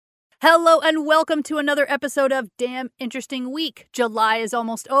Hello and welcome to another episode of Damn Interesting Week. July is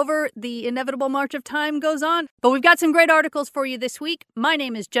almost over. The inevitable march of time goes on. But we've got some great articles for you this week. My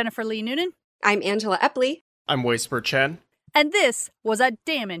name is Jennifer Lee Noonan. I'm Angela Epley. I'm Whisper Chen. And this was a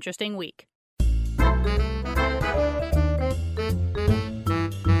damn interesting week.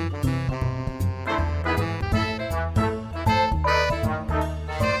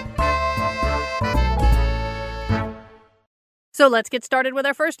 So let's get started with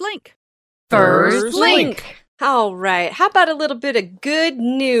our first link. First link. All right. How about a little bit of good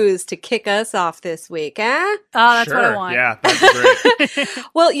news to kick us off this week, eh? Oh, that's sure. what I want. Yeah, that's great.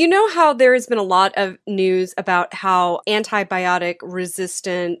 Well, you know how there has been a lot of news about how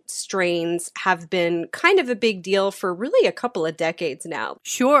antibiotic-resistant strains have been kind of a big deal for really a couple of decades now.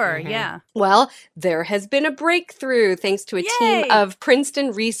 Sure, yeah. Well, there has been a breakthrough thanks to a team of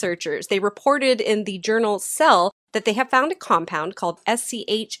Princeton researchers. They reported in the journal Cell that they have found a compound called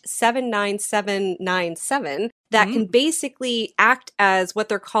SCH-79797 that can basically act as what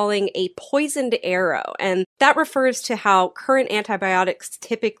they're calling a poisoned arrow. And that refers to how current antibiotics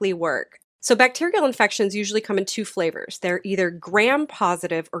typically work. So bacterial infections usually come in two flavors. They're either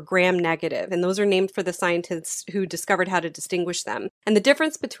gram-positive or gram-negative, and those are named for the scientists who discovered how to distinguish them. And the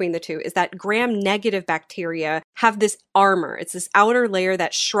difference between the two is that gram-negative bacteria have this armor. It's this outer layer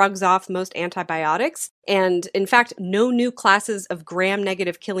that shrugs off most antibiotics. And in fact, no new classes of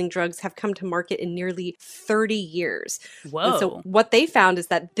gram-negative killing drugs have come to market in nearly 30 years. Whoa. And so what they found is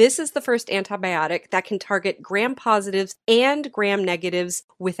that this is the first antibiotic that can target gram-positives and gram-negatives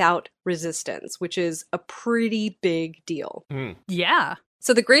without resistance, which is a pretty big deal. Yeah.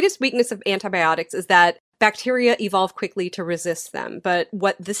 So the greatest weakness of antibiotics is that bacteria evolve quickly to resist them. But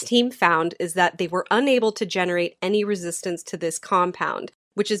what this team found is that they were unable to generate any resistance to this compound,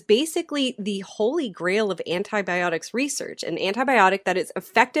 which is basically the holy grail of antibiotics research, an antibiotic that is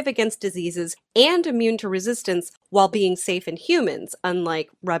effective against diseases and immune to resistance while being safe in humans, unlike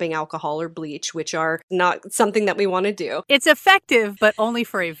rubbing alcohol or bleach, which are not something that we want to do. It's effective, but only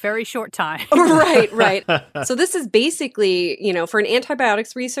for a very short time. Right. So this is basically, for an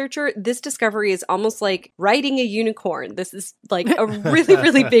antibiotics researcher, this discovery is almost like riding a unicorn. This is like a really,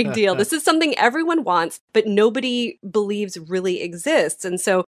 really big deal. This is something everyone wants, but nobody believes really exists. And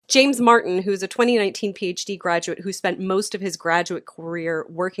so James Martin, who's a 2019 PhD graduate who spent most of his graduate career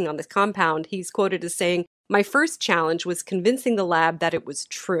working on this compound, he's quoted as saying, "My first challenge was convincing the lab that it was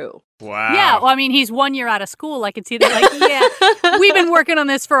true." Wow. Yeah, well, I mean, he's 1 year out of school. I can see that, we've been working on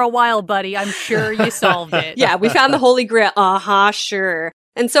this for a while, buddy. I'm sure you solved it. Yeah, we found the holy grail. Sure.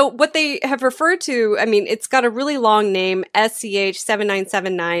 And so what they have referred to, it's got a really long name,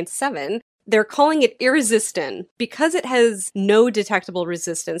 SCH-79797. They're calling it Irisistin. Because it has no detectable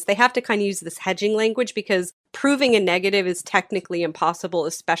resistance, they have to kind of use this hedging language because proving a negative is technically impossible,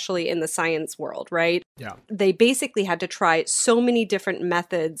 especially in the science world, right? Yeah. They basically had to try so many different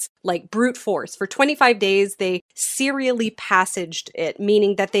methods, like brute force. For 25 days, they serially passaged it,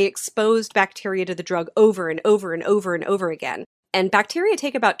 meaning that they exposed bacteria to the drug over and over and over and over again. And bacteria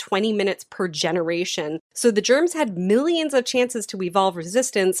take about 20 minutes per generation. So the germs had millions of chances to evolve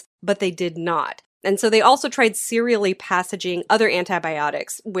resistance, but they did not. And so they also tried serially passaging other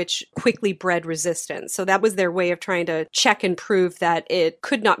antibiotics, which quickly bred resistance. So that was their way of trying to check and prove that it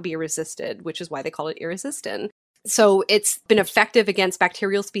could not be resisted, which is why they call it Irisistin. So it's been effective against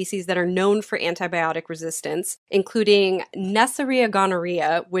bacterial species that are known for antibiotic resistance, including Neisseria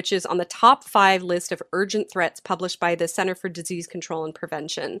gonorrhea, which is on the top 5 list of urgent threats published by the Center for Disease Control and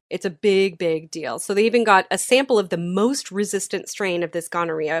Prevention. It's a big, big deal. So they even got a sample of the most resistant strain of this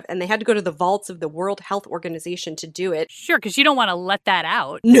gonorrhea, and they had to go to the vaults of the World Health Organization to do it. Sure, because you don't want to let that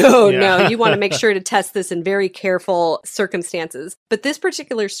out. No, you want to make sure to test this in very careful circumstances. But this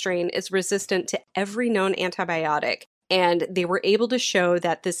particular strain is resistant to every known antibiotic. And they were able to show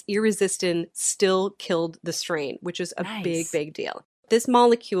that this Irisistin still killed the strain, which is a big, big deal. This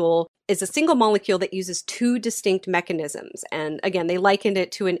molecule is a single molecule that uses 2 distinct mechanisms. And again, they likened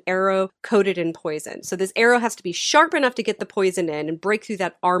it to an arrow coated in poison. So this arrow has to be sharp enough to get the poison in and break through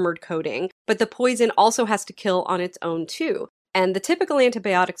that armored coating. But the poison also has to kill on its own too. And the typical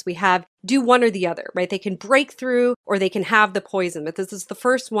antibiotics we have do one or the other, right? They can break through or they can have the poison, but this is the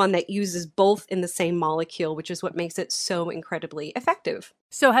first one that uses both in the same molecule, which is what makes it so incredibly effective.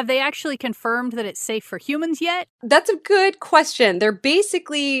 So have they actually confirmed that it's safe for humans yet? That's a good question. They're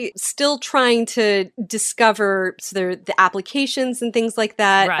basically still trying to discover the applications and things like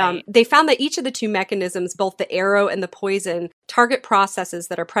that. Right. They found that each of the 2 mechanisms, both the arrow and the poison, target processes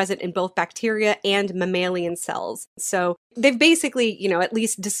that are present in both bacteria and mammalian cells. So they've basically, at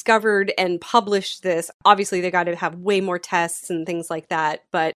least discovered discovered and published this. Obviously, they got to have way more tests and things like that.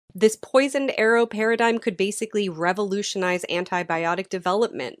 But this poisoned arrow paradigm could basically revolutionize antibiotic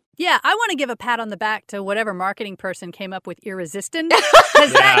development. Yeah, I want to give a pat on the back to whatever marketing person came up with Irresistant.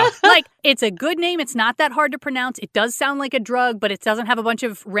 Because it's a good name. It's not that hard to pronounce. It does sound like a drug, but it doesn't have a bunch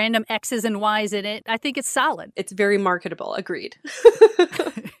of random X's and Y's in it. I think it's solid. It's very marketable. Agreed.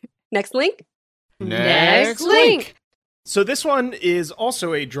 Next link. Next link. So this one is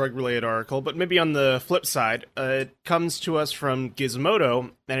also a drug-related article, but maybe on the flip side. It comes to us from Gizmodo,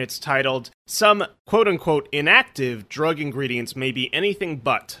 and it's titled, "Some quote-unquote inactive drug ingredients may be anything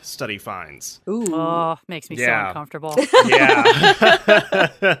but," study finds. Ooh. Oh, makes me so uncomfortable. Yeah.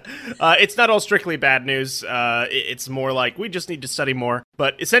 It's not all strictly bad news. It's more like, we just need to study more.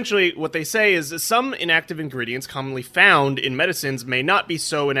 But essentially, what they say is some inactive ingredients commonly found in medicines may not be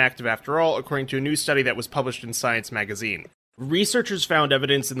so inactive after all, according to a new study that was published in Science magazine. Researchers found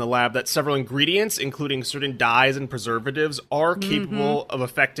evidence in the lab that several ingredients, including certain dyes and preservatives, are capable of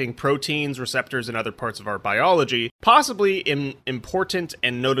affecting proteins, receptors, and other parts of our biology, possibly in important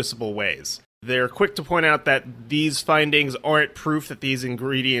and noticeable ways. They're quick to point out that these findings aren't proof that these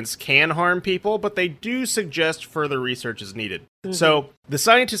ingredients can harm people, but they do suggest further research is needed. So, the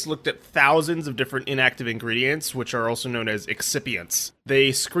scientists looked at thousands of different inactive ingredients, which are also known as excipients.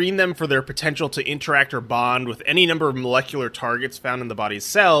 They screened them for their potential to interact or bond with any number of molecular targets found in the body's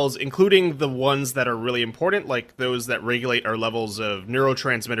cells, including the ones that are really important, like those that regulate our levels of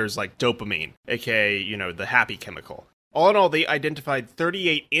neurotransmitters like dopamine, aka, the happy chemical. All in all, they identified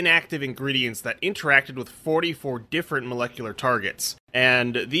 38 inactive ingredients that interacted with 44 different molecular targets.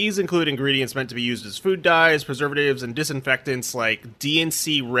 And these include ingredients meant to be used as food dyes, preservatives, and disinfectants like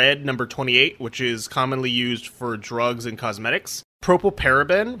DNC Red number 28, which is commonly used for drugs and cosmetics.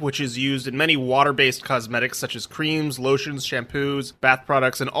 Propylparaben, which is used in many water-based cosmetics such as creams, lotions, shampoos, bath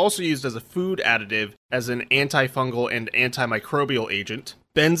products, and also used as a food additive as an antifungal and antimicrobial agent.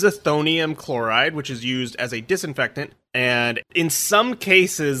 Benzethonium chloride, which is used as a disinfectant, and in some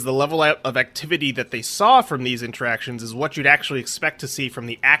cases, the level of activity that they saw from these interactions is what you'd actually expect to see from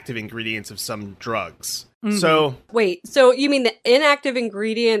the active ingredients of some drugs. So, wait, so you mean the inactive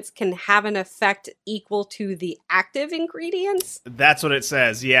ingredients can have an effect equal to the active ingredients? That's what it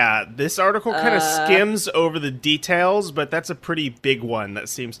says, yeah. This article kind of skims over the details, but that's a pretty big one that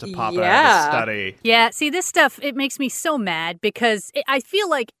seems to pop out of the study. Yeah, see, this stuff, it makes me so mad because I feel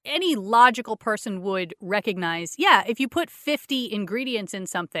like any logical person would recognize, if you put 50 ingredients in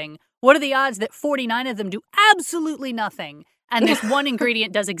something, what are the odds that 49 of them do absolutely nothing? And this one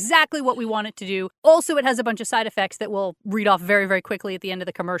ingredient does exactly what we want it to do. Also, it has a bunch of side effects that we'll read off very, very quickly at the end of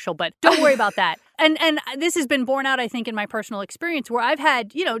the commercial, but don't worry about that. And this has been borne out, I think, in my personal experience where I've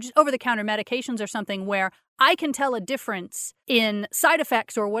had, just over-the-counter medications or something where I can tell a difference in side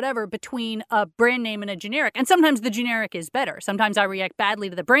effects or whatever between a brand name and a generic. And sometimes the generic is better. Sometimes I react badly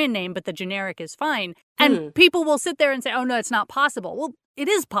to the brand name, but the generic is fine. And people will sit there and say, oh, no, it's not possible. Well, it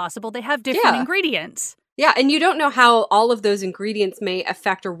is possible. They have different ingredients. Yeah, and you don't know how all of those ingredients may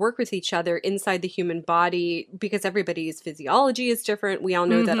affect or work with each other inside the human body because everybody's physiology is different. We all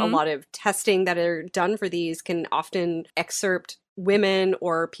know that a lot of testing that are done for these can often excerpt women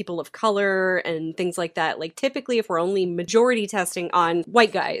or people of color and things like that. Like typically if we're only majority testing on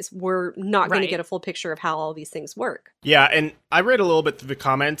white guys, we're not going to get a full picture of how all these things work. Yeah, and I read a little bit through the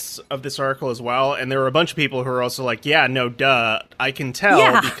comments of this article as well, and there were a bunch of people who are also like, yeah, no, duh, I can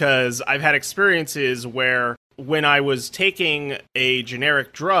tell because I've had experiences where when I was taking a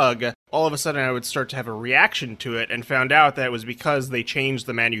generic drug, all of a sudden I would start to have a reaction to it and found out that it was because they changed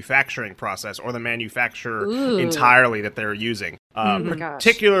the manufacturing process or the manufacturer entirely that they're using.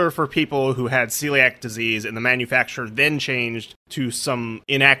 Particular for people who had celiac disease, and the manufacturer then changed to some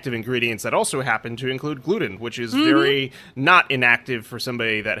inactive ingredients that also happen to include gluten, which is very not inactive for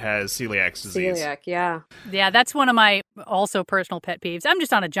somebody that has celiac disease. Celiac, yeah. Yeah, that's one of my also personal pet peeves. I'm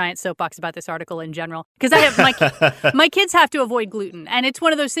just on a giant soapbox about this article in general because I have my kids have to avoid gluten, and it's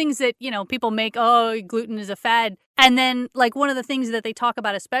one of those things that people make, gluten is a fad. And then, one of the things that they talk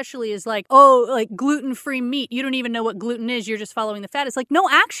about especially is gluten-free meat. You don't even know what gluten is. You're just following the fad. It's like, no,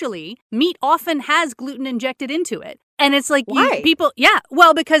 actually, meat often has gluten injected into it. And it's like, why?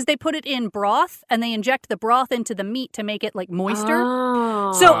 Because they put it in broth and they inject the broth into the meat to make it moister.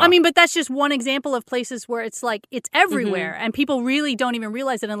 Oh. So, but that's just one example of places where it's it's everywhere and people really don't even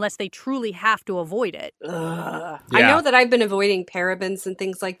realize it unless they truly have to avoid it. I know that I've been avoiding parabens and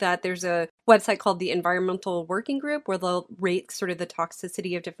things like that. There's a website called the Environmental Working Group where they'll rate sort of the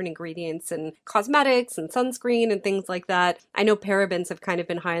toxicity of different ingredients and cosmetics and sunscreen and things like that. I know parabens have kind of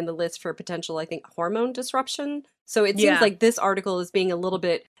been high on the list for potential, hormone disruption. So it seems like this article is being a little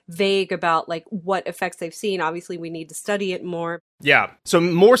bit vague about like what effects they've seen. Obviously, we need to study it more. Yeah. So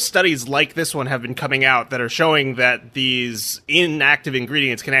more studies like this one have been coming out that are showing that these inactive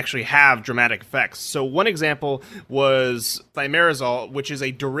ingredients can actually have dramatic effects. So one example was thimerosal, which is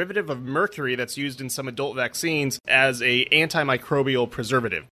a derivative of mercury that's used in some adult vaccines as a antimicrobial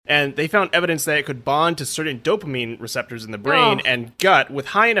preservative. And they found evidence that it could bond to certain dopamine receptors in the brain and gut with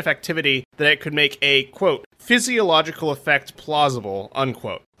high enough activity that it could make a, quote, physiological effect plausible,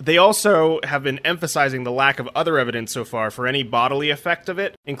 unquote. They also have been emphasizing the lack of other evidence so far for any bodily effect of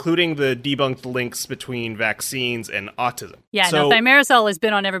it, including the debunked links between vaccines and autism. Yeah, no, thimerosal has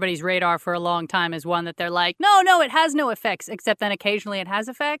been on everybody's radar for a long time as one that they're like, no, it has no effects, except then occasionally it has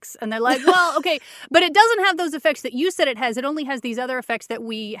effects. And they're like, well, okay, but it doesn't have those effects that you said it has. It only has these other effects that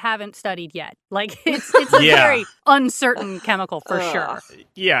we haven't studied yet. Like, it's a very uncertain chemical for sure.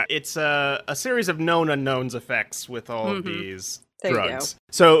 Yeah, it's a series of known unknowns effects with all of these There drugs.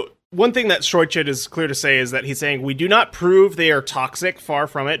 So one thing that Schroitschit is clear to say is that he's saying we do not prove they are toxic, far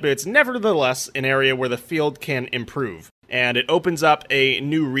from it, but it's nevertheless an area where the field can improve, and it opens up a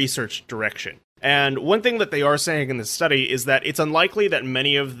new research direction. And one thing that they are saying in this study is that it's unlikely that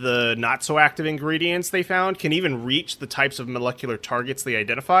many of the not-so-active ingredients they found can even reach the types of molecular targets they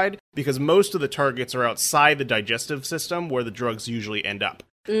identified, because most of the targets are outside the digestive system where the drugs usually end up.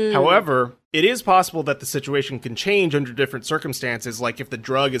 However, it is possible that the situation can change under different circumstances, like if the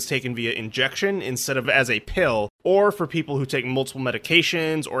drug is taken via injection instead of as a pill, or for people who take multiple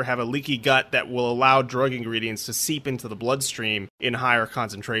medications or have a leaky gut that will allow drug ingredients to seep into the bloodstream in higher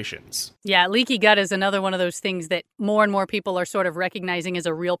concentrations. Yeah, leaky gut is another one of those things that more and more people are sort of recognizing as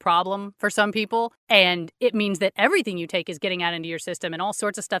a real problem for some people. And it means that everything you take is getting out into your system, and all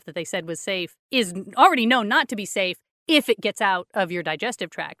sorts of stuff that they said was safe is already known not to be safe if it gets out of your digestive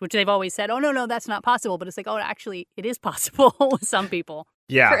tract, which they've always said, oh, no, that's not possible. But it's like, oh, actually, it is possible with some people.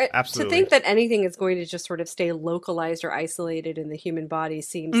 Yeah, absolutely. To think that anything is going to just sort of stay localized or isolated in the human body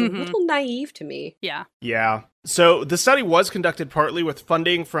seems a little naive to me. Yeah. Yeah. So the study was conducted partly with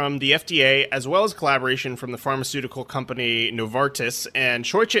funding from the FDA as well as collaboration from the pharmaceutical company Novartis, and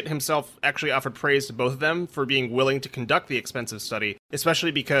Schroitschit himself actually offered praise to both of them for being willing to conduct the expensive study,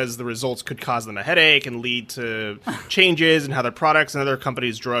 especially because the results could cause them a headache and lead to changes in how their products and other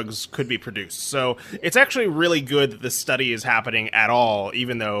companies' drugs could be produced. So it's actually really good that this study is happening at all,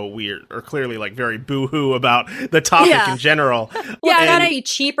 even though we are clearly like very boo-hoo about the topic in general. Well, it's gotta be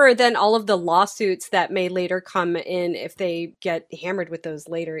cheaper than all of the lawsuits that may later come in if they get hammered with those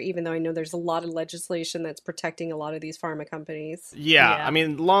later, even though I know there's a lot of legislation that's protecting a lot of these pharma companies. Yeah. I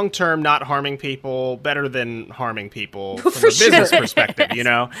mean, long-term, not harming people, better than harming people from a business perspective, you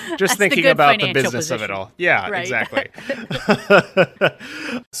know? Just thinking about the business of it all. Yeah, exactly.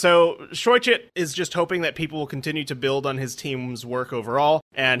 So Schroitschit is just hoping that people will continue to build on his team's work overall,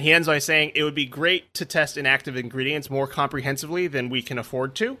 and he ends by saying, it would be great to test inactive ingredients more comprehensively than we can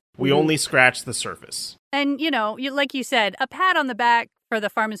afford to. We only scratch the surface. And, like you said, a pat on the back for the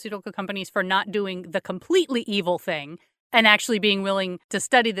pharmaceutical companies for not doing the completely evil thing and actually being willing to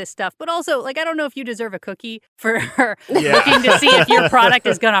study this stuff. But also, I don't know if you deserve a cookie for looking to see if your product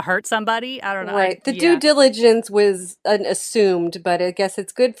is going to hurt somebody. I don't know. Right. The due diligence was an assumed, but I guess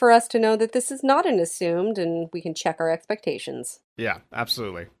it's good for us to know that this is not an assumed and we can check our expectations. Yeah,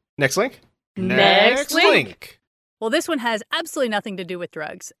 absolutely. Next link? Next link. Well, this one has absolutely nothing to do with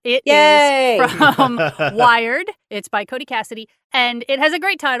drugs. It Yay! is from Wired. It's by Cody Cassidy, and it has a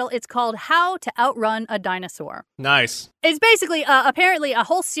great title. It's called How to Outrun a Dinosaur. Nice. It's basically, apparently, a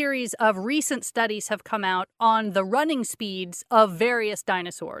whole series of recent studies have come out on the running speeds of various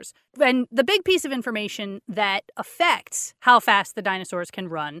dinosaurs. And the big piece of information that affects how fast the dinosaurs can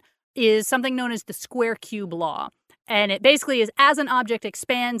run is something known as the square cube law. And it basically is, as an object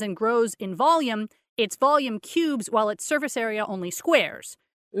expands and grows in volume, its volume cubes while its surface area only squares.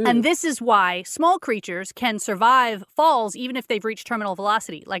 And this is why small creatures can survive falls even if they've reached terminal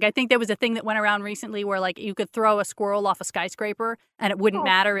velocity. I think there was a thing that went around recently where, you could throw a squirrel off a skyscraper and it wouldn't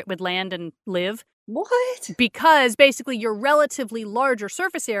matter. It would land and live. What? Because basically your relatively larger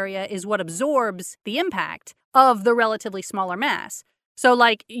surface area is what absorbs the impact of the relatively smaller mass. So,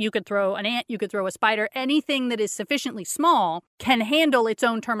 you could throw an ant, you could throw a spider, anything that is sufficiently small can handle its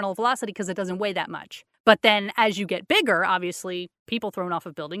own terminal velocity because it doesn't weigh that much. But then as you get bigger, obviously, people thrown off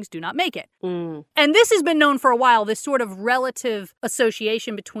of buildings do not make it. And this has been known for a while, this sort of relative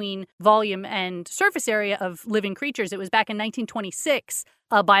association between volume and surface area of living creatures. It was back in 1926,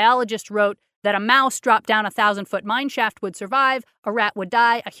 a biologist wrote that a mouse dropped down a 1,000-foot mine shaft would survive, a rat would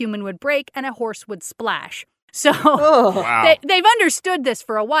die, a human would break, and a horse would splash. So Wow. they've understood this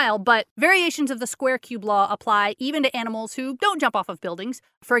for a while, but variations of the square cube law apply even to animals who don't jump off of buildings.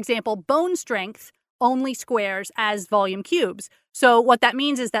 For example, bone strength only squares as volume cubes. So what that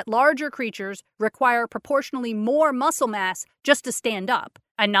means is that larger creatures require proportionally more muscle mass just to stand up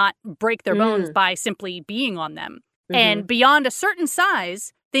and not break their bones by simply being on them. And beyond a certain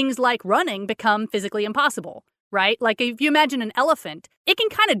size, things like running become physically impossible. Right? Like if you imagine an elephant, it can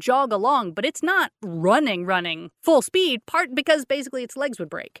kind of jog along, but it's not running full speed, part because basically its legs would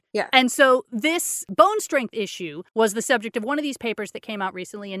break. Yeah. And so this bone strength issue was the subject of one of these papers that came out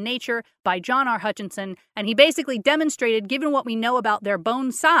recently in Nature by John R. Hutchinson. And he basically demonstrated, given what we know about their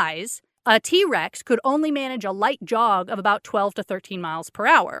bone size, a T-Rex could only manage a light jog of about 12 to 13 miles per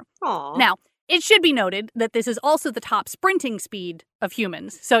hour. Aww. Now, it should be noted that this is also the top sprinting speed of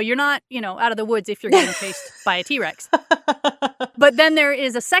humans. So you're not, out of the woods if you're getting chased by a T-Rex. But then there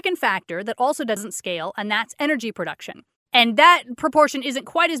is a second factor that also doesn't scale, and that's energy production. And that proportion isn't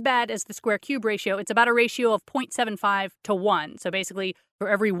quite as bad as the square cube ratio. It's about a ratio of 0.75 to 1. So basically, for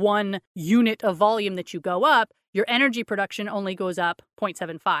every 1 unit of volume that you go up, your energy production only goes up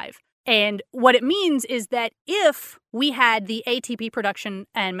 0.75. And what it means is that if we had the ATP production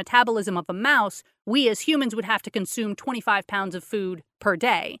and metabolism of a mouse, we as humans would have to consume 25 pounds of food per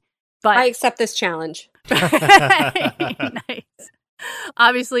day. But I accept this challenge. Nice.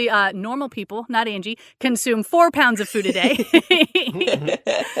 Obviously, normal people, not Angie, consume 4 pounds of food a day.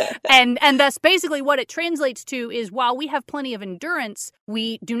 and thus, basically, what it translates to is while we have plenty of endurance,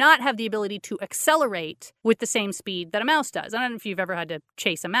 we do not have the ability to accelerate with the same speed that a mouse does. I don't know if you've ever had to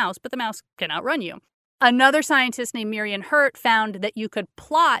chase a mouse, but the mouse can outrun you. Another scientist named Miriam Hurt found that you could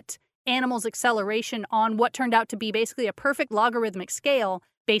plot animals' acceleration on what turned out to be basically a perfect logarithmic scale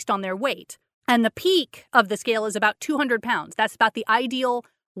based on their weight. And the peak of the scale is about 200 pounds. That's about the ideal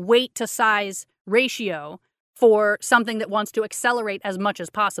weight to size ratio for something that wants to accelerate as much as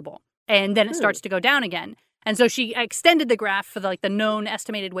possible. And then it starts to go down again. And so she extended the graph for the known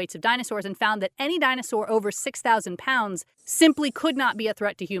estimated weights of dinosaurs and found that any dinosaur over 6,000 pounds simply could not be a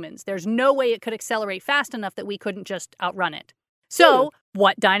threat to humans. There's no way it could accelerate fast enough that we couldn't just outrun it. So,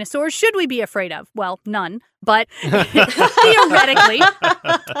 what dinosaurs should we be afraid of? Well, none, but theoretically,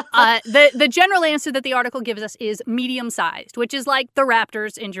 the general answer that the article gives us is medium-sized, which is like the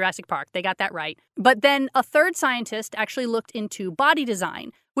raptors in Jurassic Park. They got that right. But then a third scientist actually looked into body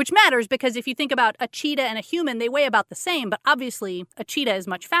design, which matters because if you think about a cheetah and a human, they weigh about the same, but obviously a cheetah is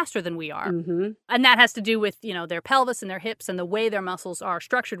much faster than we are. And that has to do with, their pelvis and their hips and the way their muscles are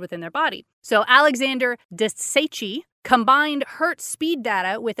structured within their body. So Alexander Desaichi combined Hertz speed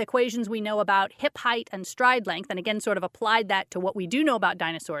data with equations we know about hip height and stride length, and again sort of applied that to what we do know about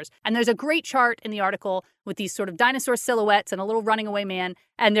dinosaurs. And there's a great chart in the article with these sort of dinosaur silhouettes and a little running away man,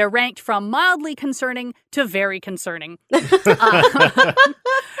 and they're ranked from mildly concerning to very concerning.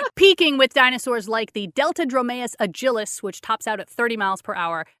 Peaking with dinosaurs like the Deltadromeus agilis, which tops out at 30 miles per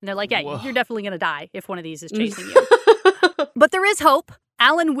hour. And they're like, yeah, you're definitely going to die if one of these is chasing you. But there is hope.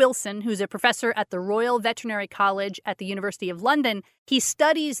 Alan Wilson, who's a professor at the Royal Veterinary College at the University of London, he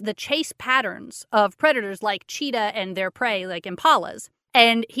studies the chase patterns of predators like cheetah and their prey, like impalas.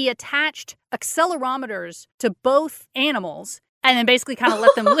 And he attached accelerometers to both animals and then basically kind of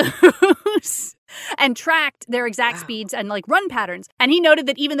let them loose and tracked their exact speeds and run patterns. And he noted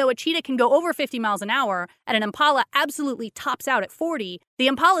that even though a cheetah can go over 50 miles an hour and an impala absolutely tops out at 40, the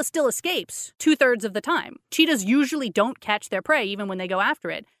impala still escapes 2/3 of the time. Cheetahs usually don't catch their prey even when they go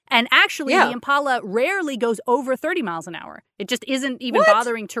after it. And actually, the impala rarely goes over 30 miles an hour. It just isn't even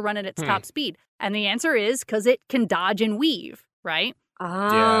bothering to run at its top speed. And the answer is because it can dodge and weave, right?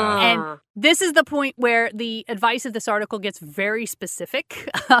 And this is the point where the advice of this article gets very specific.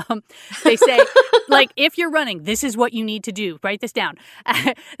 They say, if you're running, this is what you need to do. Write this down.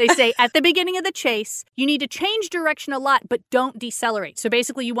 They say, at the beginning of the chase, you need to change direction a lot, but don't decelerate. So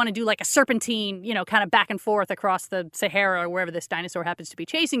basically, you want to do like a serpentine, kind of back and forth across the Sahara or wherever this dinosaur happens to be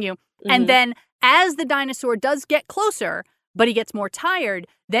chasing you. And then as the dinosaur does get closer, but he gets more tired,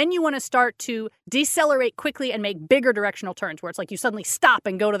 then you want to start to decelerate quickly and make bigger directional turns where it's like you suddenly stop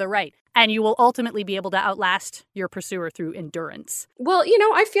and go to the right. And you will ultimately be able to outlast your pursuer through endurance. Well,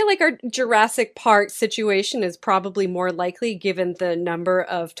 I feel like our Jurassic Park situation is probably more likely given the number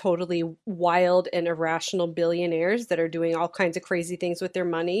of totally wild and irrational billionaires that are doing all kinds of crazy things with their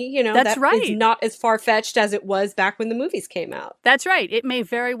money. That's right. It's not as far-fetched as it was back when the movies came out. That's right. It may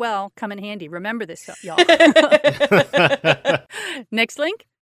very well come in handy. Remember this, y'all. Next link?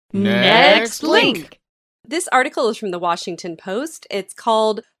 Next link. This article is from the Washington Post. It's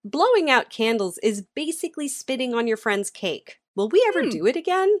called "Blowing Out Candles is Basically Spitting on Your Friend's Cake." Will we ever do it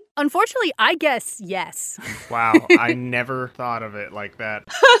again? Unfortunately, I guess yes. Wow, I never thought of it like that.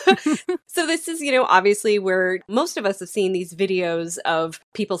 So this is, obviously where most of us have seen these videos of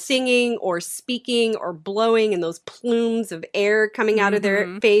people singing or speaking or blowing and those plumes of air coming out of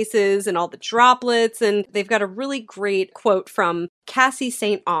their faces and all the droplets. And they've got a really great quote from Cassie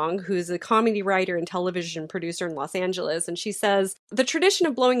St. Ong, who's a comedy writer and television producer in Los Angeles. And she says, the tradition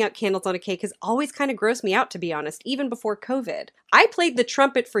of blowing out candles on a cake has always kind of grossed me out, to be honest, even before COVID. I played the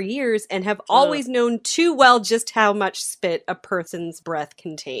trumpet for years and have always known too well just how much spit a person's breath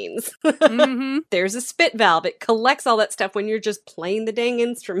contains. There's a spit valve. It collects all that stuff when you're just playing the dang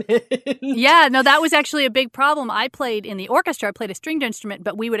instrument. Yeah, no, that was actually a big problem. I played in the orchestra, I played a stringed instrument,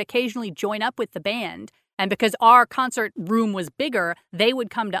 but we would occasionally join up with the band. And because our concert room was bigger, they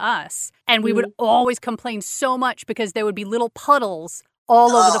would come to us. And we would always complain so much because there would be little puddles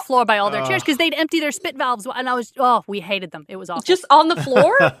all over the floor by all their chairs because they'd empty their spit valves. And we hated them. It was awful. Just on the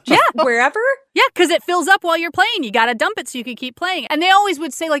floor? Yeah. Wherever? Yeah, because it fills up while you're playing. You got to dump it so you can keep playing. And they always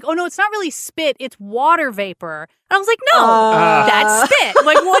would say, like, oh, no, it's not really spit. It's water vapor. And I was like, no, that's spit.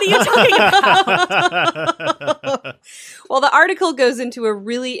 Like, what are you talking about? Well, the article goes into a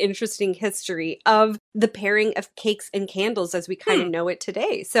really interesting history of the pairing of cakes and candles as we kind of know it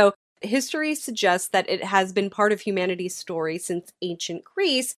today. So history suggests that it has been part of humanity's story since ancient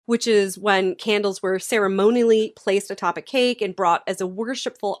Greece, which is when candles were ceremonially placed atop a cake and brought as a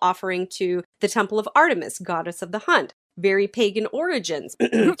worshipful offering to the temple of Artemis, goddess of the hunt. Very pagan origins.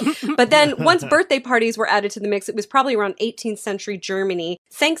 But then once birthday parties were added to the mix, it was probably around 18th century Germany,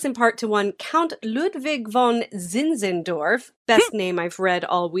 thanks in part to one Count Ludwig von Zinzendorf, best name I've read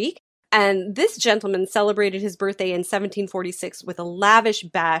all week. And this gentleman celebrated his birthday in 1746 with a lavish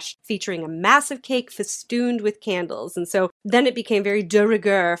bash featuring a massive cake festooned with candles. And so then it became very de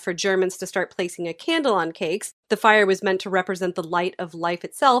rigueur for Germans to start placing a candle on cakes. The fire was meant to represent the light of life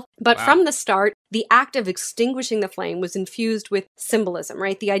itself. But from the start, the act of extinguishing the flame was infused with symbolism,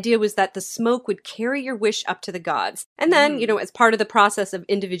 right? The idea was that the smoke would carry your wish up to the gods. And then, as part of the process of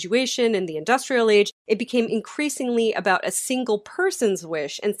individuation in the industrial age, it became increasingly about a single person's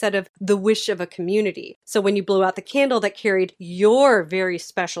wish instead of the wish of a community. So when you blow out the candle, that carried your very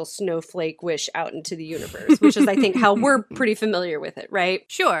special snowflake wish out into the universe, which is, I think, how we're pretty familiar with it, right?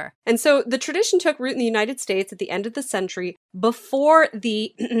 Sure. And so the tradition took root in the United States at the end of the century before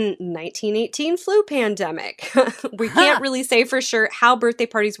the 1918 flu pandemic. We can't really say for sure how birthday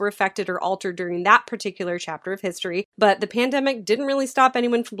parties were affected or altered during that particular chapter of history, but the pandemic didn't really stop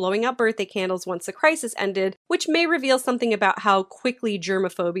anyone from blowing out birthday candles once the crisis ended, which may reveal something about how quickly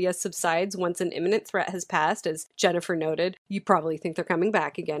germophobia subsides once an imminent threat has passed, as Jennifer noted. You probably think they're coming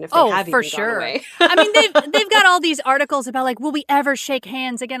back again if they have even gone away. I mean, they've got all these articles about, like, will we ever shake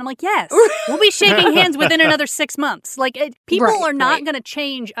hands again? I'm like, yes, we'll be shaking hands within another 6 months. Like, people are not going to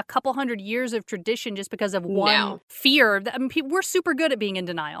change a couple hundred years of tradition just because of one fear. I mean, we're super good at being in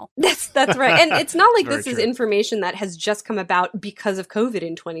denial. That's right. And it's not like this is information that has just come about because of COVID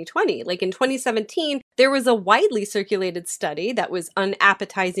in 2020. Like in 2017, there was a widely circulated study that was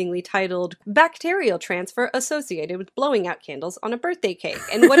unappetizingly titled Bacterial Transfer Associated with Blowing Out Candles on a Birthday Cake.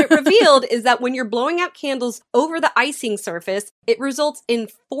 And what it revealed is that when you're blowing out candles over the icing surface, it results in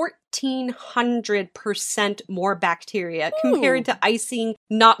 1,400% more bacteria compared to icing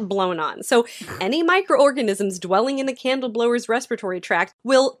not blown on. So any microorganisms dwelling in the candle blower's respiratory tract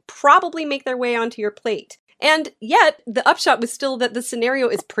will probably make their way onto your plate. And yet, the upshot was still that the scenario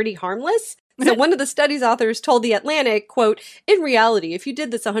is pretty harmless. So one of the study's authors told The Atlantic, quote, in reality, if you did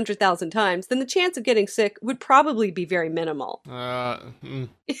this 100,000 times, then the chance of getting sick would probably be very minimal. I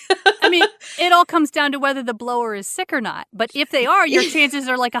mean, it all comes down to whether the blower is sick or not. But if they are, your chances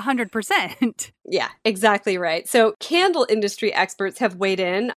are like 100%. Yeah, exactly right. So candle industry experts have weighed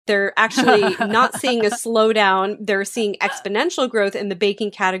in. They're actually not seeing a slowdown. They're seeing exponential growth in the baking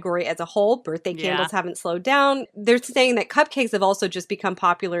category as a whole. Birthday candles haven't slowed down. They're saying that cupcakes have also just become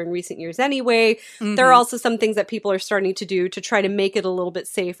popular in recent years anyway. There are also some things that people are starting to do to try to make it a little bit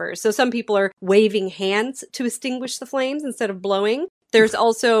safer. So some people are waving hands to extinguish the flames instead of blowing. There's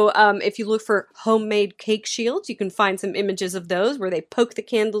also, if you look for homemade cake shields, you can find some images of those where they poke the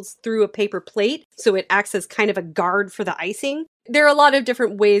candles through a paper plate so it acts as kind of a guard for the icing. There are a lot of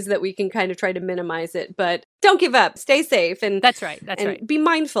different ways that we can kind of try to minimize it, but don't give up. Stay safe. And That's right. Be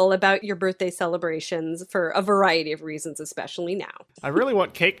mindful about your birthday celebrations for a variety of reasons, especially now. I really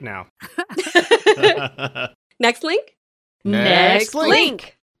want cake now. Next link? Next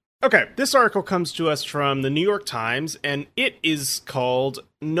link. Okay, this article comes to us from the New York Times, and it is called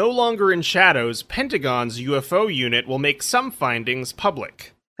No Longer in Shadows, Pentagon's UFO Unit Will Make Some Findings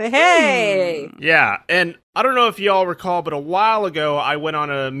Public. Hey! Yeah, and I don't know if y'all recall, but a while ago I went on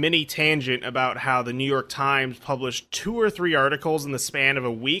a mini tangent about how the New York Times published 2 or 3 articles in the span of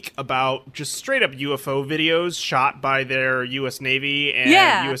a week about just straight up UFO videos shot by their U.S. Navy and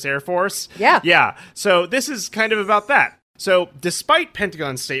U.S. Air Force. Yeah, so this is kind of about that. So, despite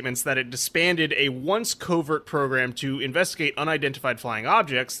Pentagon's statements that it disbanded a once covert program to investigate unidentified flying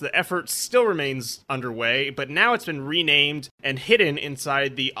objects, the effort still remains underway, but now it's been renamed and hidden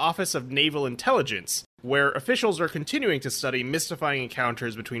inside the Office of Naval Intelligence, where officials are continuing to study mystifying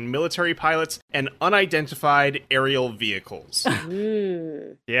encounters between military pilots and unidentified aerial vehicles.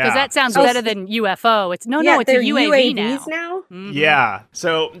 Yeah. Because that sounds better than UFO. It's it's a UAV now. Mm-hmm. Yeah.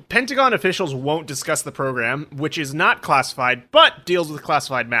 So Pentagon officials won't discuss the program, which is not classified, but deals with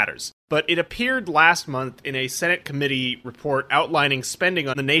classified matters. But it appeared last month in a Senate committee report outlining spending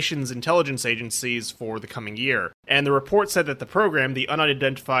on the nation's intelligence agencies for the coming year. And the report said that the program, the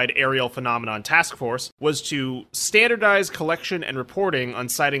Unidentified Aerial Phenomenon Task Force, was to standardize collection and reporting on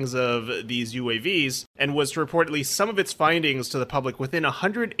sightings of these UAVs, and was to report at least some of its findings to the public within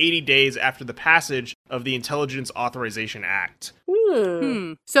 180 days after the passage of the Intelligence Authorization Act.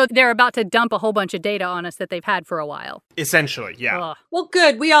 So they're about to dump a whole bunch of data on us that they've had for a while. Essentially, yeah. Ugh. Well,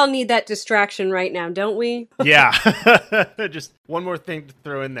 good. We all need that distraction right now, don't we? Yeah. Just one more thing to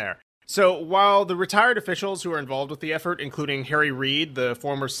throw in there. So while the retired officials who are involved with the effort, including Harry Reid, the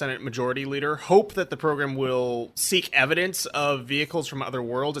former Senate Majority Leader, hope that the program will seek evidence of vehicles from other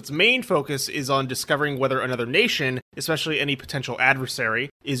worlds, its main focus is on discovering whether another nation, especially any potential adversary,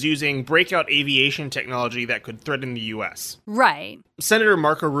 is using breakout aviation technology that could threaten the U.S. Right. Senator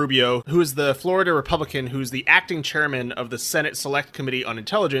Marco Rubio, who is the Florida Republican who's the acting chairman of the Senate Select Committee on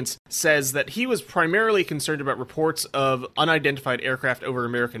Intelligence, says that he was primarily concerned about reports of unidentified aircraft over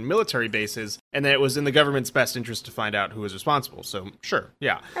American military bases, and that it was in the government's best interest to find out who was responsible. So, sure,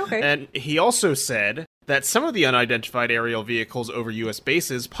 yeah. Okay. And he also said that some of the unidentified aerial vehicles over U.S.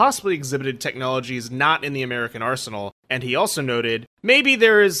 bases possibly exhibited technologies not in the American arsenal, and he also noted, maybe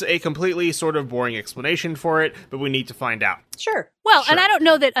there is a completely sort of boring explanation for it, but we need to find out. Sure. Well, and I don't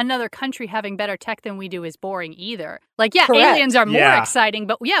know that another country having better tech than we do is boring either. Like, yeah, Correct. aliens are more exciting,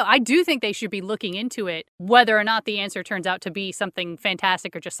 but yeah, I do think they should be looking into it, whether or not the answer turns out to be something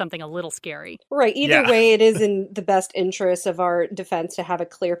fantastic or just something a little scary. Right. Either way, it is in the best interest of our defense to have a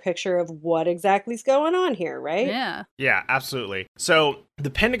clear picture of what exactly is going on here, right? Yeah. Yeah, absolutely. So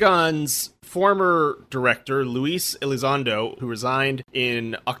the Pentagon's former director, Luis Elizondo, who resigned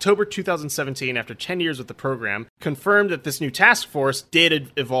in October 2017 after 10 years with the program, confirmed that this new task force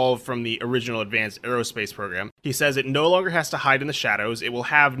did evolve from the original Advanced Aerospace program. He says it no longer has to hide in the shadows. It will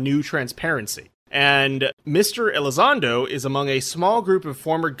have new transparency. And Mr. Elizondo is among a small group of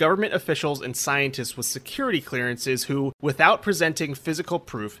former government officials and scientists with security clearances who, without presenting physical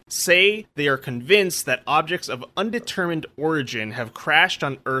proof, say they are convinced that objects of undetermined origin have crashed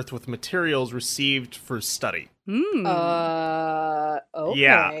on Earth with materials received for study. Okay.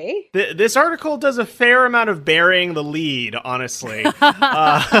 Yeah. This article does a fair amount of burying the lead, honestly.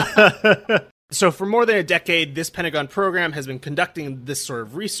 So for more than a decade, this Pentagon program has been conducting this sort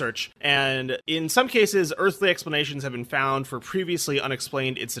of research, and in some cases, earthly explanations have been found for previously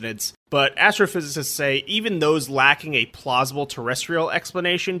unexplained incidents, but astrophysicists say even those lacking a plausible terrestrial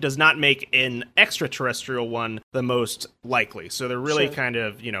explanation does not make an extraterrestrial one the most likely. So they're really kind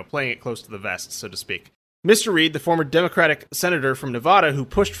of, playing it close to the vest, so to speak. Mr. Reid, the former Democratic senator from Nevada who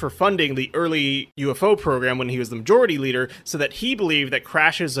pushed for funding the early UFO program when he was the majority leader, said that he believed that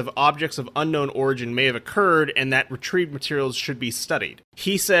crashes of objects of unknown origin may have occurred and that retrieved materials should be studied.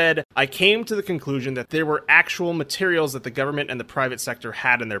 He said, I came to the conclusion that there were actual materials that the government and the private sector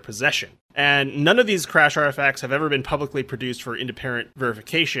had in their possession. And none of these crash artifacts have ever been publicly produced for independent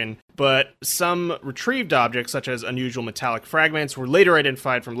verification, but some retrieved objects, such as unusual metallic fragments, were later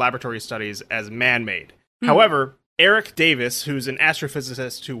identified from laboratory studies as man-made. However, Eric Davis, who's an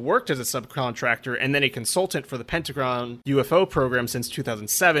astrophysicist who worked as a subcontractor and then a consultant for the Pentagon UFO program since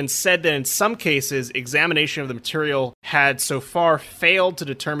 2007, said that in some cases, examination of the material had so far failed to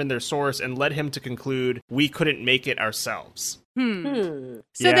determine their source and led him to conclude we couldn't make it ourselves. So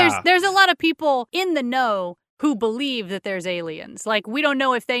there's a lot of people in the know who believe that there's aliens. Like, we don't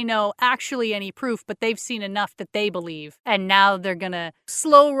know if they know actually any proof, but they've seen enough that they believe. And now they're going to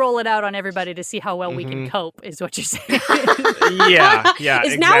slow roll it out on everybody to see how well we can cope, is what you're saying. Yeah,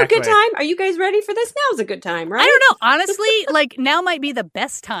 Is now a good time? Are you guys ready for this? Now's a good time, right? I don't know. Honestly, now might be the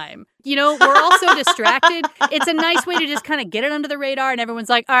best time. We're all so distracted. It's a nice way to just kind of get it under the radar and everyone's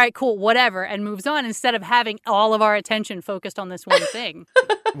like, all right, cool, whatever, and moves on instead of having all of our attention focused on this one thing.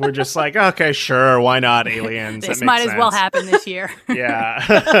 We're just like, okay, sure, why not aliens? This might as well happen this year.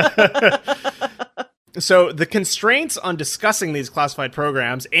 Yeah. So the constraints on discussing these classified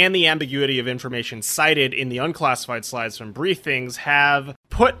programs and the ambiguity of information cited in the unclassified slides from briefings have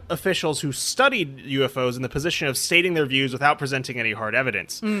put officials who studied UFOs in the position of stating their views without presenting any hard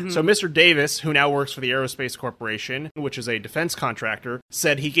evidence. Mm-hmm. So Mr. Davis, who now works for the Aerospace Corporation, which is a defense contractor,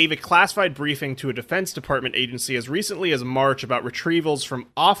 said he gave a classified briefing to a Defense Department agency as recently as March about retrievals from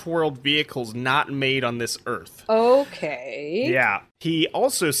off-world vehicles not made on this Earth. Okay. Yeah. He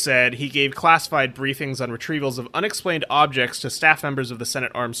also said he gave classified briefings on retrievals of unexplained objects to staff members of the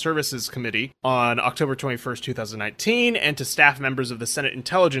Senate Armed Services Committee on October 21st, 2019, and to staff members of the Senate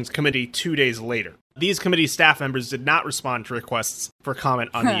Intelligence Committee 2 days later. These committee staff members did not respond to requests for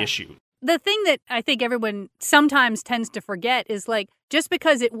comment on the issue. The thing that I think everyone sometimes tends to forget is, like, just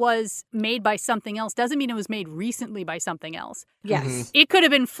because it was made by something else doesn't mean it was made recently by something else. Yes. Mm-hmm. It could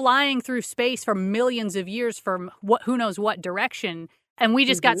have been flying through space for millions of years from who knows what direction, and we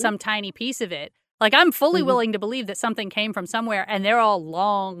just got some tiny piece of it. Like, I'm fully willing to believe that something came from somewhere, and they're all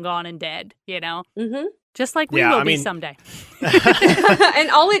long gone and dead, you know? Mm-hmm. Just like we will be someday.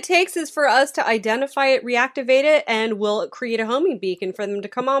 And all it takes is for us to identify it, reactivate it, and we'll create a homing beacon for them to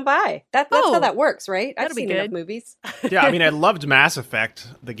come on by. That's how that works, right? I've seen enough movies. Yeah, I mean, I loved Mass Effect,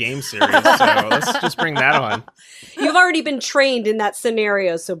 the game series, so let's just bring that on. You've already been trained in that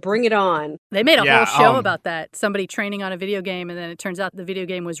scenario, so bring it on. They made a whole show about that. Somebody training on a video game, and then it turns out the video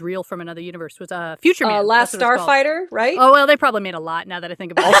game was real from another universe. It was Future Man. Last Starfighter, right? Oh, well, they probably made a lot now that I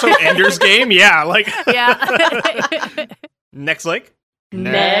think about it. Also, Ender's Game, yeah, like... Yeah. Next link.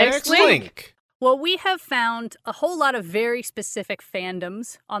 Next link. Well, we have found a whole lot of very specific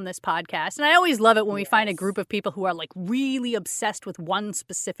fandoms on this podcast. And I always love it when we find a group of people who are, like, really obsessed with one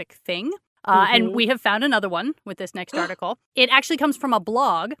specific thing. And we have found another one with this next article. It actually comes from a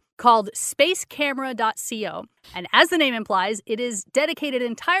blog called spacecamera.co. And as the name implies, it is dedicated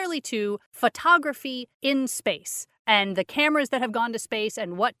entirely to photography in space and the cameras that have gone to space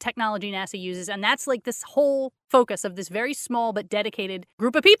and what technology NASA uses. And that's like this whole focus of this very small but dedicated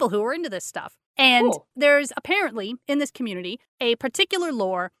group of people who are into this stuff. And there's apparently, in this community, a particular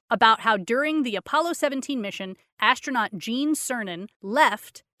lore about how during the Apollo 17 mission, astronaut Gene Cernan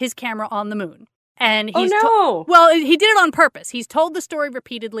left his camera on the moon. And he's well, he did it on purpose. He's told the story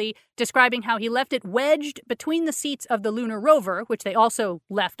repeatedly, describing how he left it wedged between the seats of the lunar rover, which they also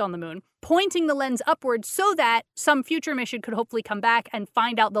left on the moon, pointing the lens upwards so that some future mission could hopefully come back and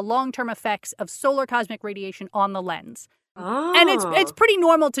find out the long-term effects of solar cosmic radiation on the lens. And it's pretty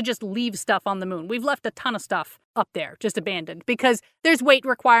normal to just leave stuff on the moon. We've left a ton of stuff up there, just abandoned, because there's weight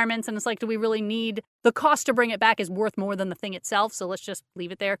requirements, and it's like, do we really need... The cost to bring it back is worth more than the thing itself, so let's just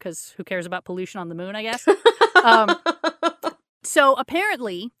leave it there, because who cares about pollution on the moon, I guess? So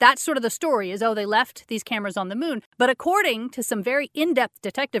apparently, that's sort of the story, is, they left these cameras on the moon. But according to some very in-depth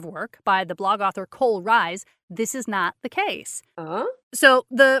detective work by the blog author Cole Rise, this is not the case. So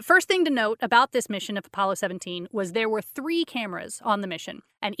the first thing to note about this mission of Apollo 17 was there were 3 cameras on the mission,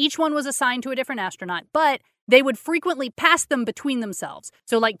 and each one was assigned to a different astronaut, but they would frequently pass them between themselves.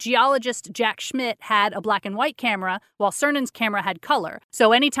 So like geologist Jack Schmitt had a black and white camera, while Cernan's camera had color.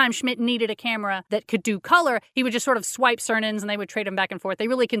 So anytime Schmitt needed a camera that could do color, he would just sort of swipe Cernan's and they would trade them back and forth. They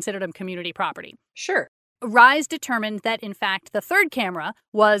really considered them community property. Sure. Rise determined that, in fact, the third camera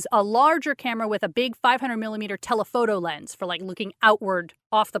was a larger camera with a big 500mm telephoto lens for, like, looking outward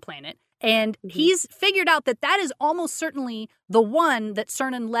off the planet. And he's figured out that that is almost certainly the one that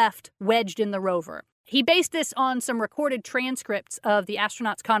Cernan left wedged in the rover. He based this on some recorded transcripts of the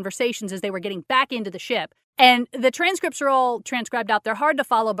astronauts' conversations as they were getting back into the ship. And the transcripts are all transcribed out. They're hard to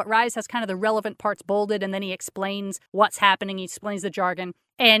follow, but Rise has kind of the relevant parts bolded, and then he explains what's happening. He explains the jargon.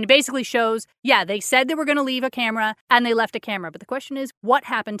 And basically shows, they said they were going to leave a camera, and they left a camera. But the question is, what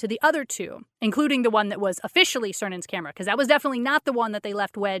happened to the other 2, including the one that was officially Cernan's camera? Because that was definitely not the one that they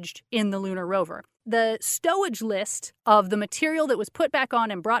left wedged in the lunar rover. The stowage list of the material that was put back on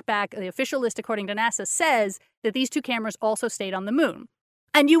and brought back, the official list according to NASA, says that these 2 cameras also stayed on the moon.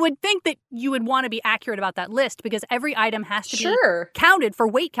 And you would think that you would want to be accurate about that list because every item has to be counted for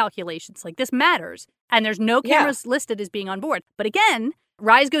weight calculations. Like, this matters. And there's no cameras listed as being on board. But again,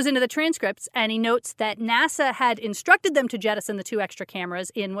 Rise goes into the transcripts and he notes that NASA had instructed them to jettison the 2 extra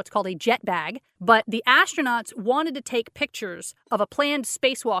cameras in what's called a jet bag, but the astronauts wanted to take pictures of a planned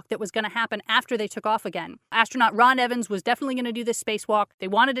spacewalk that was going to happen after they took off again. Astronaut Ron Evans was definitely going to do this spacewalk. They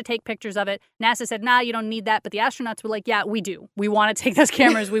wanted to take pictures of it. NASA said, nah, you don't need that. But the astronauts were like, yeah, we do. We want to take those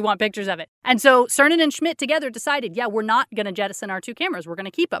cameras. We want pictures of it. And so Cernan and Schmitt together decided, we're not going to jettison our 2 cameras. We're going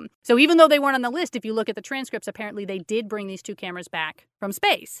to keep them. So even though they weren't on the list, if you look at the transcripts, apparently they did bring these 2 cameras back from from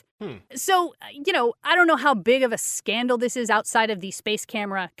space. So, I don't know how big of a scandal this is outside of the space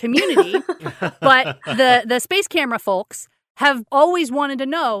camera community, but the space camera folks have always wanted to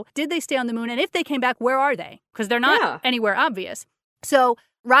know, did they stay on the moon? And if they came back, where are they? Because they're not anywhere obvious. So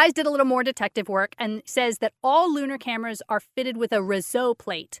Rise did a little more detective work and says that all lunar cameras are fitted with a Réseau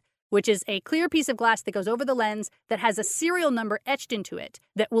plate, which is a clear piece of glass that goes over the lens that has a serial number etched into it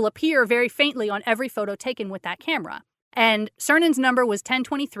that will appear very faintly on every photo taken with that camera. And Cernan's number was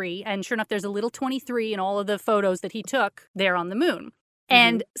 1023, and sure enough, there's a little 23 in all of the photos that he took there on the moon.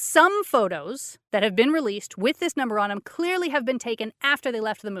 And some photos that have been released with this number on them clearly have been taken after they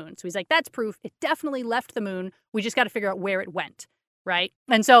left the moon. So he's like, that's proof. It definitely left the moon. We just got to figure out where it went, right?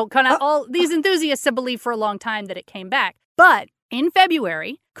 And so kind of all these enthusiasts have believed for a long time that it came back. But in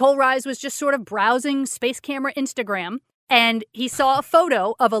February, Cole Rise was just sort of browsing space camera Instagram, and he saw a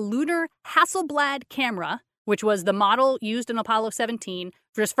photo of a lunar Hasselblad camera, which was the model used in Apollo 17,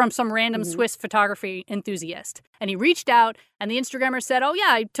 just from some random Swiss photography enthusiast. And he reached out, and the Instagrammer said, oh, yeah,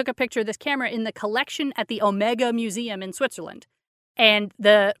 I took a picture of this camera in the collection at the Omega Museum in Switzerland. And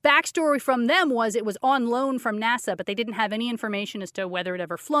the backstory from them was it was on loan from NASA, but they didn't have any information as to whether it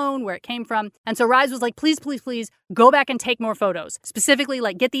ever flown, where it came from. And so Rise was like, please, please, please, go back and take more photos. Specifically,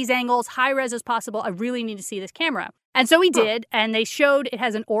 like, get these angles, high res as possible. I really need to see this camera. And so he did, and they showed it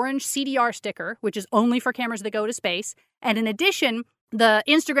has an orange CDR sticker, which is only for cameras that go to space. And in addition, the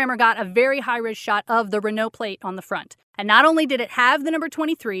Instagrammer got a very high-res shot of the Réseau plate on the front. And not only did it have the number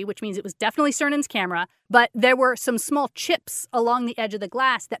 23, which means it was definitely Cernan's camera, but there were some small chips along the edge of the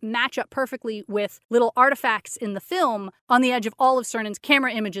glass that match up perfectly with little artifacts in the film on the edge of all of Cernan's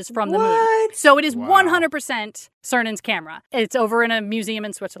camera images from the moon. So it is 100% Cernan's camera. It's over in a museum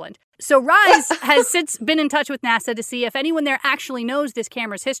in Switzerland. So Rise has since been in touch with NASA to see if anyone there actually knows this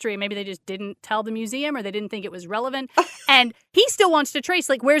camera's history. Maybe they just didn't tell the museum or they didn't think it was relevant. And he still wants to trace,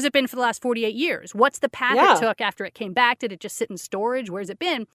 like, where's it been for the last 48 years? What's the path it took after it came back? Did it just sit in storage? Where's it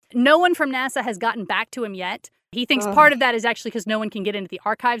been? No one from NASA has gotten back to him yet. He thinks part of that is actually because no one can get into the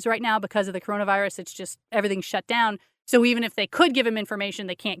archives right now because of the coronavirus. It's just everything's shut down. So even if they could give him information,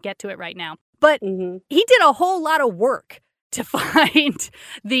 they can't get to it right now. But he did a whole lot of work to find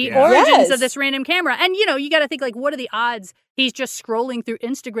the origins of this random camera. And, you got to think, like, what are the odds he's just scrolling through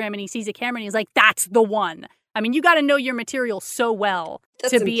Instagram and he sees a camera and he's like, that's the one. I mean, you got to know your material so well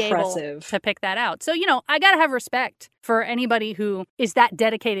to be able to pick that out. So, I got to have respect for anybody who is that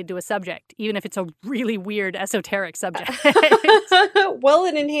dedicated to a subject, even if it's a really weird, esoteric subject. Well,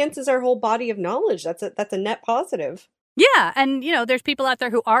 it enhances our whole body of knowledge. That's a net positive. Yeah, and, there's people out there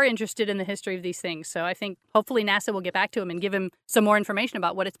who are interested in the history of these things. So I think hopefully NASA will get back to him and give him some more information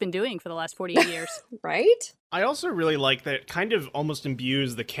about what it's been doing for the last 48 years. Right? I also really like that it kind of almost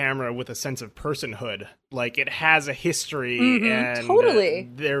imbues the camera with a sense of personhood. Like, it has a history,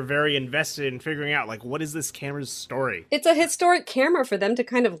 and they're very invested in figuring out, like, what is this camera's story? It's a historic camera. For them to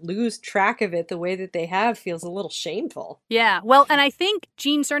kind of lose track of it the way that they have feels a little shameful. Yeah, well, and I think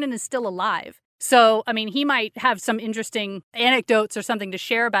Gene Cernan is still alive. So, I mean, he might have some interesting anecdotes or something to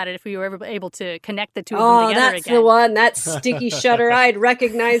share about it if we were ever able to connect the two of them together again. Oh, that's the one. That sticky shutter. I'd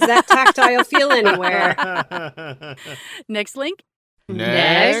recognize that tactile feel anywhere. Next link?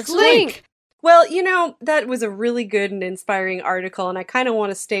 Next link! Well, that was a really good and inspiring article, and I kind of want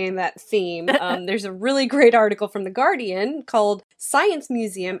to stay in that theme. There's a really great article from The Guardian called Science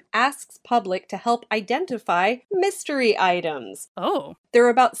Museum Asks Public to Help Identify Mystery Items. Oh. There are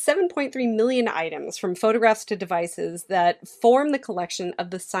about 7.3 million items, from photographs to devices, that form the collection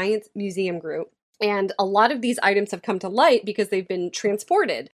of the Science Museum Group. And a lot of these items have come to light because they've been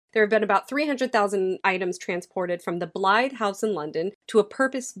transported. There have been about 300,000 items transported from the Blythe House in London to a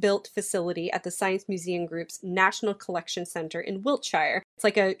purpose-built facility at the Science Museum Group's National Collection Centre in Wiltshire. It's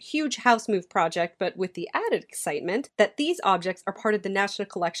like a huge house move project, but with the added excitement that these objects are part of the National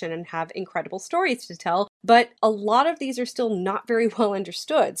Collection and have incredible stories to tell. But a lot of these are still not very well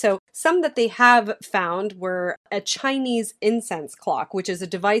understood. So some that they have found were a Chinese incense clock, which is a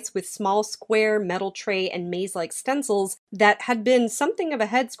device with small square metal tray and maze-like stencils that had been something of a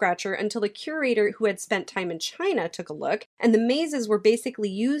head scratcher until a curator who had spent time in China took a look, and the mazes were basically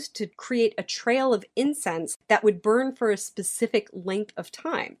used to create a trail of incense that would burn for a specific length of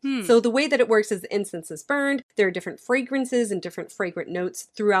time. So the way that it works is the incense is burned, there are different fragrances and different fragrant notes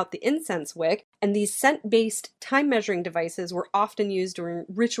throughout the incense wick, and these scent-based time-measuring devices were often used during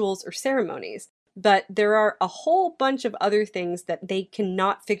rituals or ceremonies. but there are a whole bunch of other things that they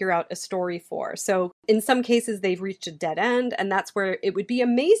cannot figure out a story for. So in some cases, they've reached a dead end, and that's where it would be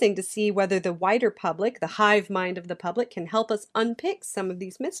amazing to see whether the wider public, the hive mind of the public, can help us unpick some of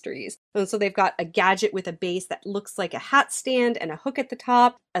these mysteries. And so they've got a gadget with a base that looks like a hat stand and a hook at the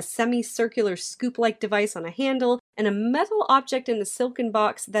top, a semicircular scoop-like device on a handle, and a metal object in a silken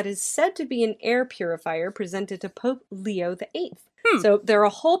box that is said to be an air purifier presented to Pope Leo VIII. So there are a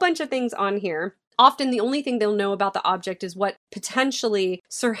whole bunch of things on here. Often the only thing they'll know about the object is what potentially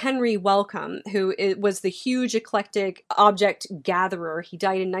Sir Henry Wellcome, who was the huge eclectic object gatherer, he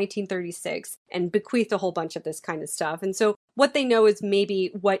died in 1936 and bequeathed a whole bunch of this kind of stuff. And so what they know is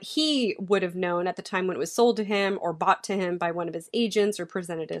maybe what he would have known at the time when it was sold to him or bought to him by one of his agents or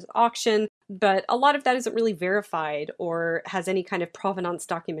presented at auction. But a lot of that isn't really verified or has any kind of provenance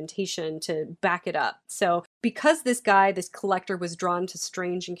documentation to back it up. So because this guy, this collector, was drawn to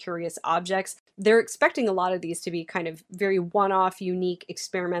strange and curious objects, they're expecting a lot of these to be kind of very one-off, unique,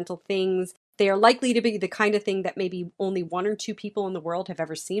 experimental things. They are likely to be the kind of thing that maybe only one or two people in the world have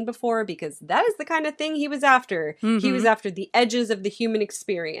ever seen before, because that is the kind of thing he was after. He was after the edges of the human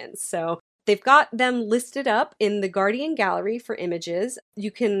experience. So they've got them listed up in the Guardian Gallery for images. You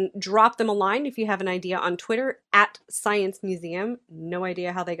can drop them a line if you have an idea on Twitter, @ScienceMuseum. No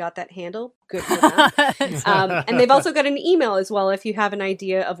idea how they got that handle. Good for them. And they've also got an email as well if you have an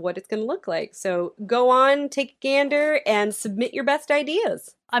idea of what it's going to look like. So go on, take a gander, and submit your best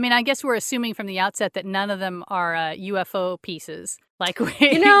ideas. I mean, I guess we're assuming from the outset that none of them are UFO pieces.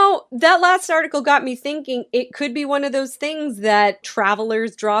 That last article got me thinking it could be one of those things that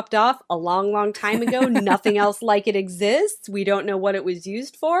travelers dropped off a long, long time ago. Nothing else like it exists. We don't know what it was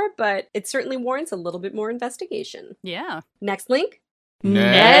used for, but it certainly warrants a little bit more investigation. Yeah. Next link.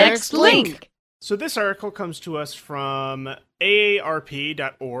 Next link. So this article comes to us from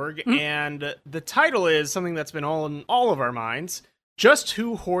aarp.org, and the title is something that's been in all of our minds. Just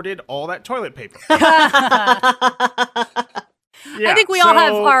who hoarded all that toilet paper? I think we all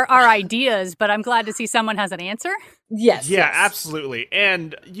have our ideas, but I'm glad to see someone has an answer. Yes. Yeah, absolutely.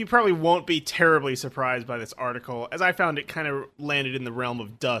 And you probably won't be terribly surprised by this article, as I found it kind of landed in the realm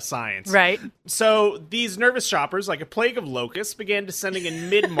of science. Right. So these nervous shoppers, like a plague of locusts, began descending in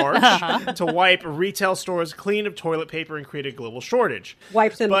mid-March to wipe retail stores clean of toilet paper and create a global shortage.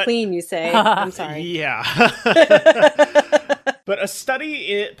 Wipe them clean, you say. I'm sorry. Yeah. But a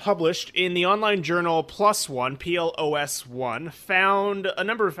study published in the online journal PLOS ONE, PLOS1, found a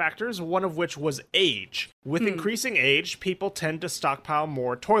number of factors, one of which was age. With increasing age, people tend to stockpile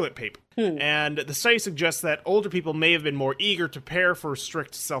more toilet paper. And the study suggests that older people may have been more eager to prepare for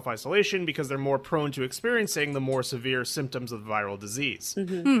strict self-isolation because they're more prone to experiencing the more severe symptoms of the viral disease.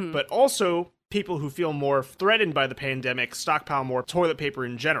 But also, people who feel more threatened by the pandemic stockpile more toilet paper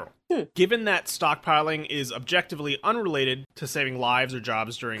in general. Given that stockpiling is objectively unrelated to saving lives or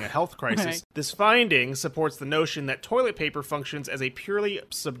jobs during a health crisis, this finding supports the notion that toilet paper functions as a purely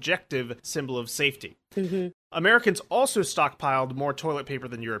subjective symbol of safety. Americans also stockpiled more toilet paper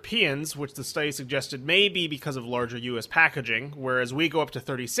than Europeans, which the study suggested may be because of larger U.S. packaging, whereas we go up to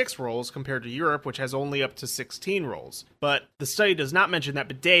 36 rolls compared to Europe, which has only up to 16 rolls. But the study does not mention that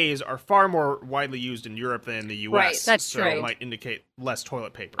bidets are far more widely used in Europe than in the U.S. Right, that's so true. it might indicate less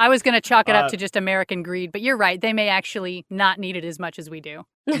toilet paper. I was going to chalk it up to just American greed, but you're right. They may actually not need it as much as we do.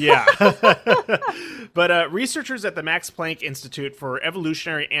 Yeah. But researchers at the Max Planck Institute for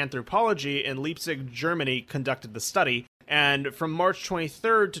Evolutionary Anthropology in Leipzig, Germany, conducted the study. And from March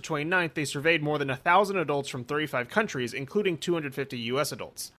 23rd to 29th, they surveyed more than 1,000 adults from 35 countries, including 250 U.S.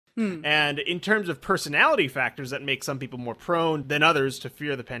 adults. And in terms of personality factors that make some people more prone than others to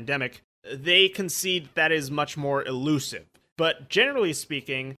fear the pandemic, they concede that is much more elusive. But generally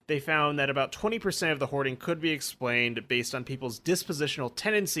speaking, they found that about 20% of the hoarding could be explained based on people's dispositional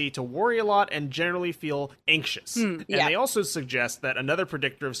tendency to worry a lot and generally feel anxious. And they also suggest that another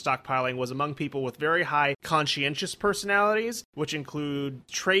predictor of stockpiling was among people with very high conscientious personalities, which include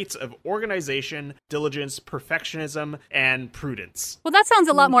traits of organization, diligence, perfectionism, and prudence. Well, that sounds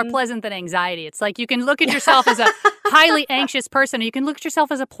a lot more pleasant than anxiety. It's like you can look at yourself as a highly anxious person, or you can look at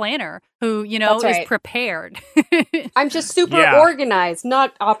yourself as a planner who, is prepared. I'm just super organized,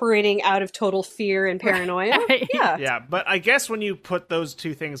 not operating out of total fear and paranoia. Right. Yeah, but I guess when you put those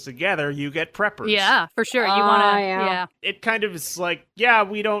two things together, you get preppers. Yeah, for sure. You want to, It kind of is like,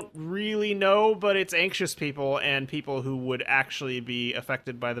 we don't really know, but it's anxious people and people who would actually be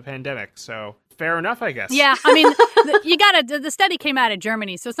affected by the pandemic. So fair enough, I guess. Yeah, I mean, the study came out of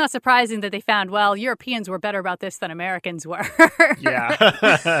Germany, so it's not surprising that they found, Europeans were better about this than Americans were. Yeah.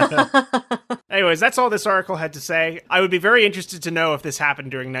 Anyways, that's all this article had to say. I would be very interested to know if this happened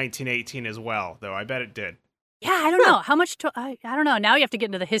during 1918 as well, though I bet it did. Yeah, I don't know. How much, I don't know. Now you have to get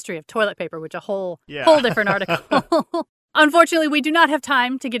into the history of toilet paper, which is a whole different article. Unfortunately, we do not have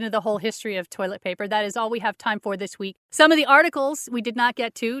time to get into the whole history of toilet paper. That is all we have time for this week. Some of the articles we did not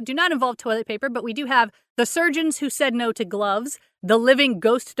get to do not involve toilet paper, but we do have the surgeons who said no to gloves, the living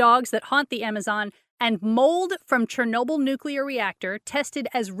ghost dogs that haunt the Amazon, and mold from Chernobyl nuclear reactor tested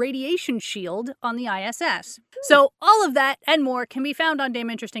as radiation shield on the ISS. So all of that and more can be found on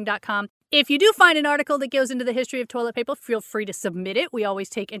damninteresting.com. If you do find an article that goes into the history of toilet paper, feel free to submit it. We always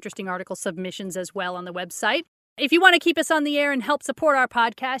take interesting article submissions as well on the website. If you want to keep us on the air and help support our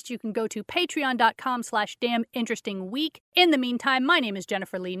podcast, you can go to patreon.com/damninterestingweek. In the meantime, my name is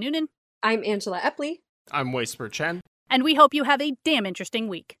Jennifer Lee Noonan. I'm Angela Epley. I'm Whisper Chen. And we hope you have a damn interesting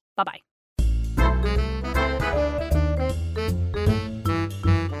week. Bye-bye.